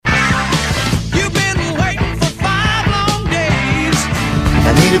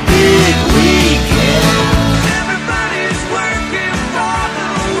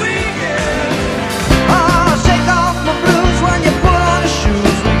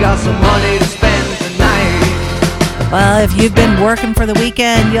got some money to spend tonight. Well, if you've been working for the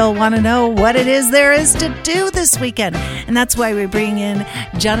weekend, you'll want to know what it is there is to do this weekend. And that's why we bring in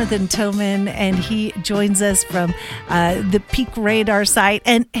Jonathan Toman, and he joins us from the Peak Radar site.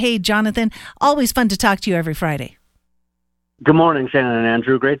 And hey, Jonathan, always fun to talk to you every Friday. Good morning, Shannon and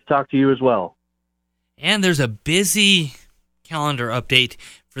Andrew. Great to talk to you as well. And there's a busy calendar update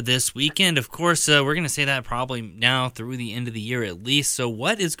for this weekend. Of course, we're going to say that probably now through the end of the year at least. So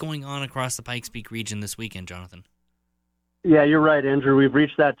what is going on across the Pikes Peak region this weekend, Jonathan? Yeah, you're right, Andrew. We've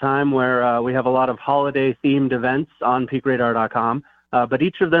reached that time where we have a lot of holiday-themed events on peakradar.com, but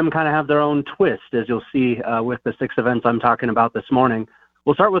each of them kind of have their own twist, as you'll see with the 6 events I'm talking about this morning.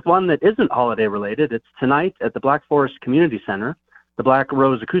 We'll start with one that isn't holiday-related. It's tonight at the Black Forest Community Center. The Black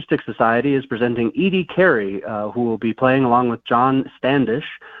Rose Acoustic Society is presenting Edie Carey, who will be playing along with John Standish.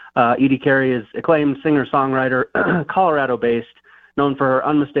 Edie Carey is acclaimed singer-songwriter, Colorado-based, known for her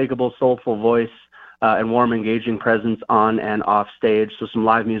unmistakable soulful voice and warm, engaging presence on and off stage. So some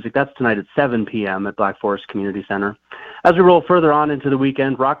live music. That's tonight at 7 p.m. at Black Forest Community Center. As we roll further on into the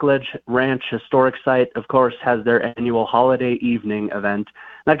weekend, Rockledge Ranch Historic Site, of course, has their annual holiday evening event.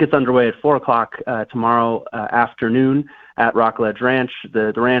 That gets underway at 4 o'clock tomorrow afternoon at Rockledge Ranch.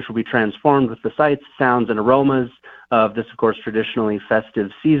 The ranch will be transformed with the sights, sounds, and aromas of this, of course, traditionally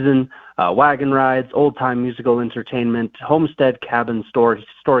festive season. Wagon rides, old-time musical entertainment, homestead cabin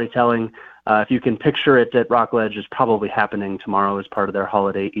storytelling. If you can picture it at Rockledge, is probably happening tomorrow as part of their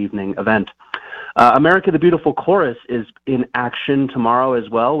holiday evening event. America the Beautiful Chorus is in action tomorrow as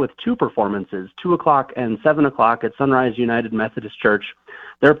well with 2 performances, 2 o'clock and 7 o'clock at Sunrise United Methodist Church.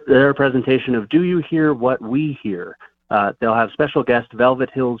 Their presentation of Do You Hear What We Hear? They'll have special guest Velvet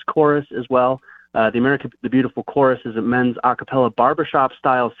Hills Chorus as well. The America the Beautiful Chorus is a men's a cappella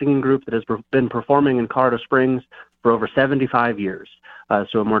barbershop-style singing group that has been performing in Colorado Springs for over 75 years.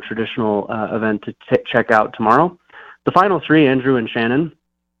 So a more traditional event to check out tomorrow. The final 3, Andrew and Shannon,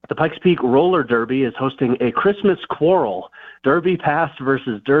 the Pikes Peak Roller Derby is hosting a Christmas quarrel, Derby Past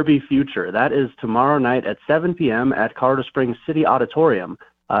versus Derby Future. That is tomorrow night at 7 p.m. at Colorado Springs City Auditorium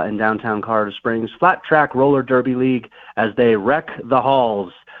in downtown Colorado Springs. Flat Track Roller Derby League as they wreck the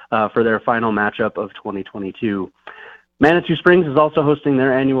halls for their final matchup of 2022. Manitou Springs is also hosting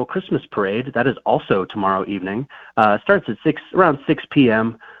their annual Christmas parade. That is also tomorrow evening. Starts at around 6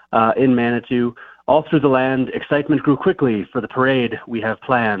 p.m. In Manitou. All through the land, excitement grew quickly for the parade we have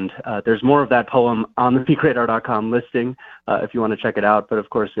planned. There's more of that poem on the peakradar.com listing if you want to check it out. But of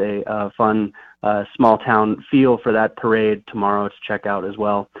course, a fun small town feel for that parade tomorrow to check out as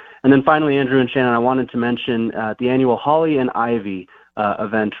well. And then finally, Andrew and Shannon, I wanted to mention the annual Holly and Ivy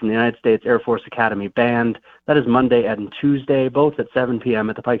event from the United States Air Force Academy Band. That is Monday and Tuesday, both at 7 p.m.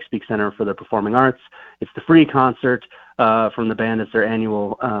 at the Pikes Peak Center for the Performing Arts. It's the free concert from the band. It's their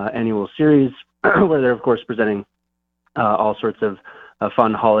annual series where they're, of course, presenting all sorts of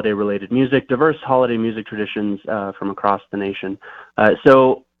fun holiday-related music, diverse holiday music traditions from across the nation.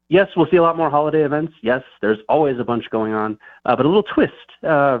 So, yes, we'll see a lot more holiday events. Yes, there's always a bunch going on, but a little twist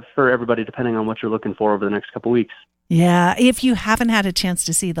for everybody depending on what you're looking for over the next couple weeks. Yeah, if you haven't had a chance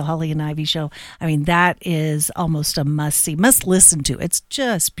to see the Holly and Ivy show, I mean, that is almost a must-see, must-listen to. It's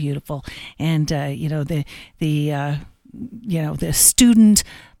just beautiful. And, the student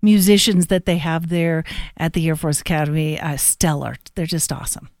musicians that they have there at the Air Force Academy, stellar. They're just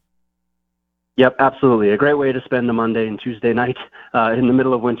awesome. Yep, absolutely. A great way to spend a Monday and Tuesday night in the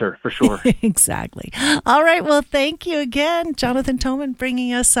middle of winter, for sure. Exactly. All right. Well, thank you again, Jonathan Toman,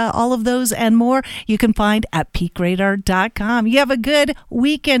 bringing us all of those and more. You can find at peakradar.com. You have a good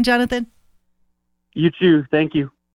weekend, Jonathan. You too. Thank you.